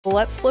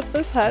Let's flip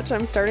this hutch.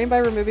 I'm starting by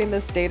removing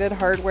this dated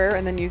hardware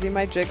and then using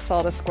my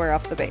jigsaw to square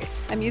off the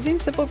base. I'm using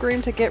Simple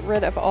Green to get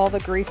rid of all the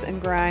grease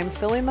and grime,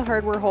 filling the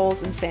hardware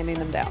holes and sanding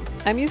them down.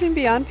 I'm using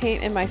Beyond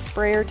Paint in my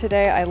sprayer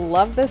today. I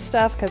love this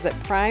stuff because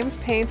it primes,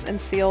 paints,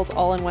 and seals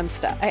all in one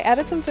step. I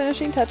added some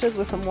finishing touches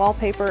with some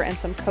wallpaper and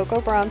some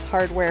cocoa bronze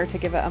hardware to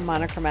give it a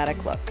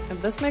monochromatic look.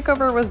 If this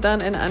makeover was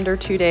done in under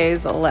 2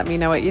 days, let me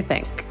know what you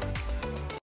think.